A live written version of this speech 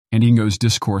Andingo's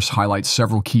discourse highlights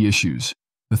several key issues: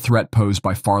 the threat posed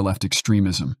by far-left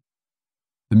extremism,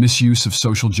 the misuse of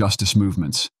social justice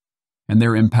movements, and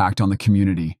their impact on the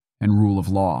community and rule of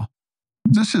law.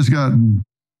 This has gotten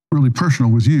really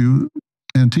personal with you.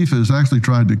 Antifa has actually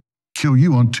tried to kill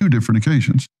you on 2 different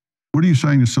occasions. What are you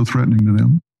saying is so threatening to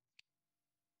them?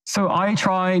 So I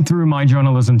try through my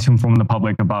journalism to inform the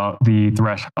public about the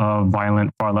threat of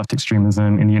violent far-left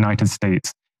extremism in the United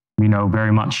States. We know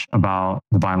very much about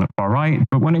the violent far right,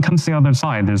 but when it comes to the other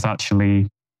side, there's actually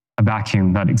a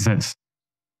vacuum that exists.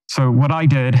 So what I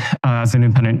did as an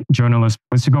independent journalist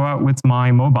was to go out with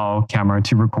my mobile camera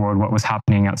to record what was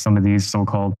happening at some of these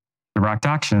so-called direct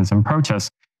actions and protests,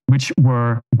 which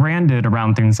were branded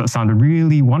around things that sounded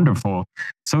really wonderful: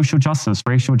 social justice,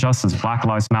 racial justice, Black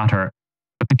Lives Matter.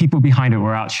 But the people behind it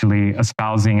were actually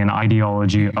espousing an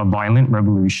ideology of violent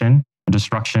revolution, the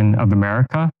destruction of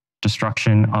America,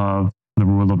 destruction of the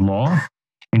rule of law.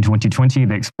 In 2020,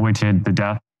 they exploited the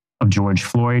death of George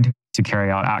Floyd to carry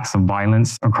out acts of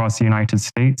violence across the United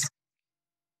States.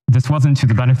 This wasn't to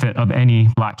the benefit of any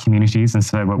Black communities.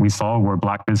 Instead, what we saw were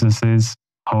Black businesses,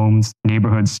 homes,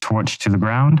 neighborhoods torched to the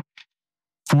ground.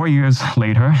 4 years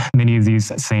later, many of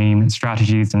these same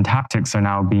strategies and tactics are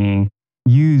now being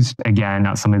used again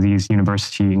at some of these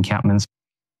university encampments.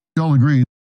 Y'all agree?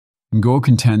 Ngo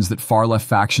contends that far-left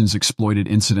factions exploited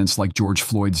incidents like George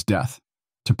Floyd's death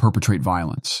to perpetrate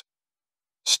violence,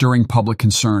 stirring public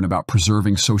concern about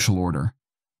preserving social order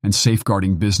and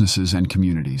safeguarding businesses and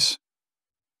communities.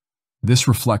 This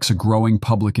reflects a growing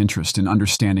public interest in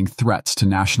understanding threats to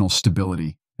national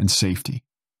stability and safety.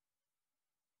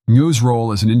 Ngo's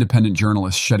role as an independent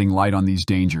journalist shedding light on these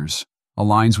dangers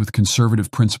aligns with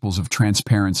conservative principles of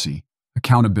transparency,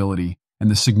 accountability, and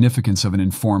the significance of an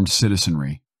informed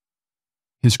citizenry.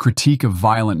 His critique of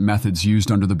violent methods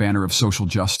used under the banner of social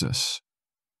justice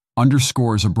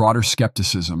underscores a broader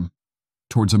skepticism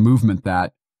towards a movement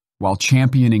that, while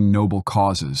championing noble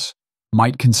causes,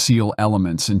 might conceal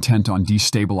elements intent on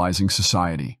destabilizing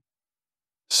society.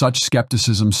 Such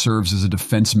skepticism serves as a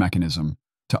defense mechanism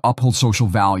to uphold social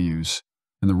values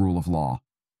and the rule of law.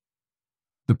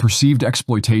 The perceived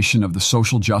exploitation of the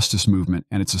social justice movement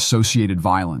and its associated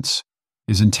violence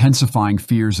is intensifying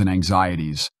fears and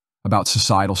anxieties about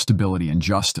societal stability and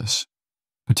justice,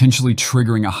 potentially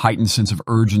triggering a heightened sense of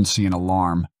urgency and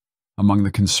alarm among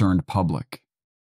the concerned public.